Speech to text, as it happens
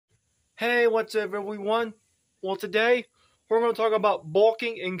Hey, what's up everyone? Well, today we're going to talk about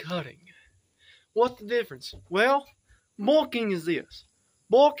bulking and cutting. What's the difference? Well, bulking is this.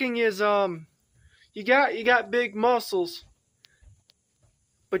 Bulking is you got big muscles,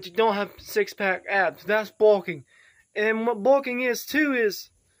 but you don't have six-pack abs. That's bulking. And what bulking is too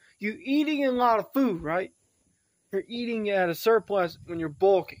is you eating a lot of food, right? You're eating at a surplus when you're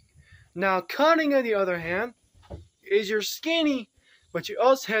bulking. Now, cutting on the other hand is you're skinny, but you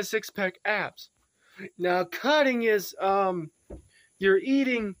also have six-pack abs. Now, cutting is you're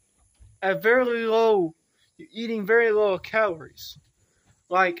eating at you're eating very low calories.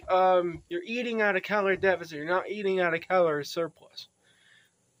 Like you're eating at a calorie deficit. You're not eating at a calorie surplus.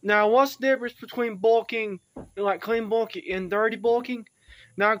 Now, what's the difference between bulking, like clean bulking, and dirty bulking?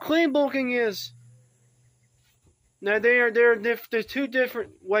 Now, clean bulking is there's two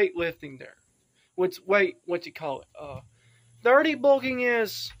different weightlifting there. What you call it? Dirty bulking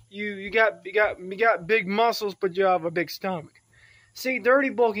is you got big muscles, but you have a big stomach. See, dirty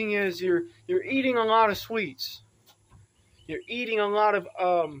bulking is you're eating a lot of sweets. You're eating a lot of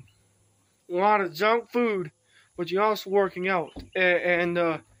junk food, but you're also working out. And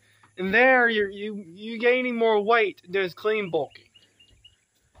there you gaining more weight than clean bulking.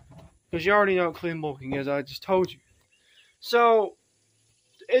 Because you already know what clean bulking is, I just told you. So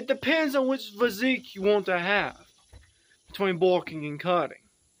it depends on which physique you want to have between bulking and cutting.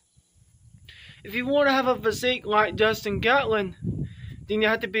 If you want to have a physique like Justin Gatlin, then you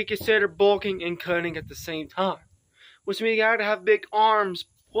have to be considered bulking and cutting at the same time. Which means you gotta have big arms,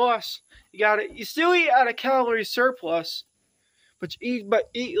 plus you still eat at a calorie surplus, but you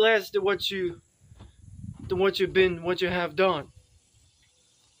eat less than what you have done.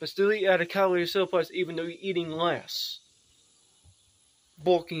 But still eat at a calorie surplus even though you're eating less.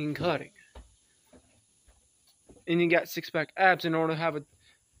 Bulking and cutting. And you got six-pack abs in order to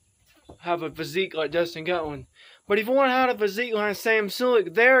have a physique like Justin Gatlin. But if you want to have a physique like Sam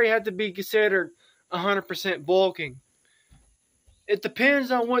Sulek, there you have to be considered 100% bulking. It depends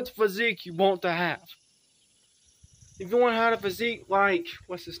on what physique you want to have. If you want to have a physique like,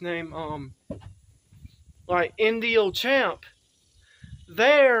 what's his name, like Indio Champ,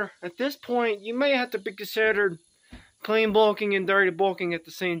 there, at this point, you may have to be considered clean bulking and dirty bulking at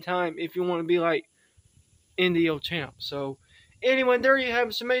the same time if you want to be like Indio Champ. So, anyway, there you have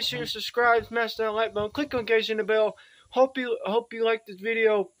it. So make sure you subscribe, smash that like button, click on notification bell. Hope you like this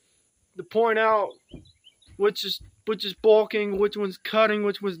video to point out which is bulking, which one's cutting,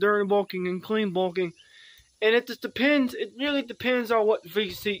 which one's dirty bulking and clean bulking. And it just depends. It really depends on what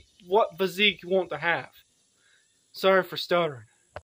physique you want to have. Sorry for stuttering.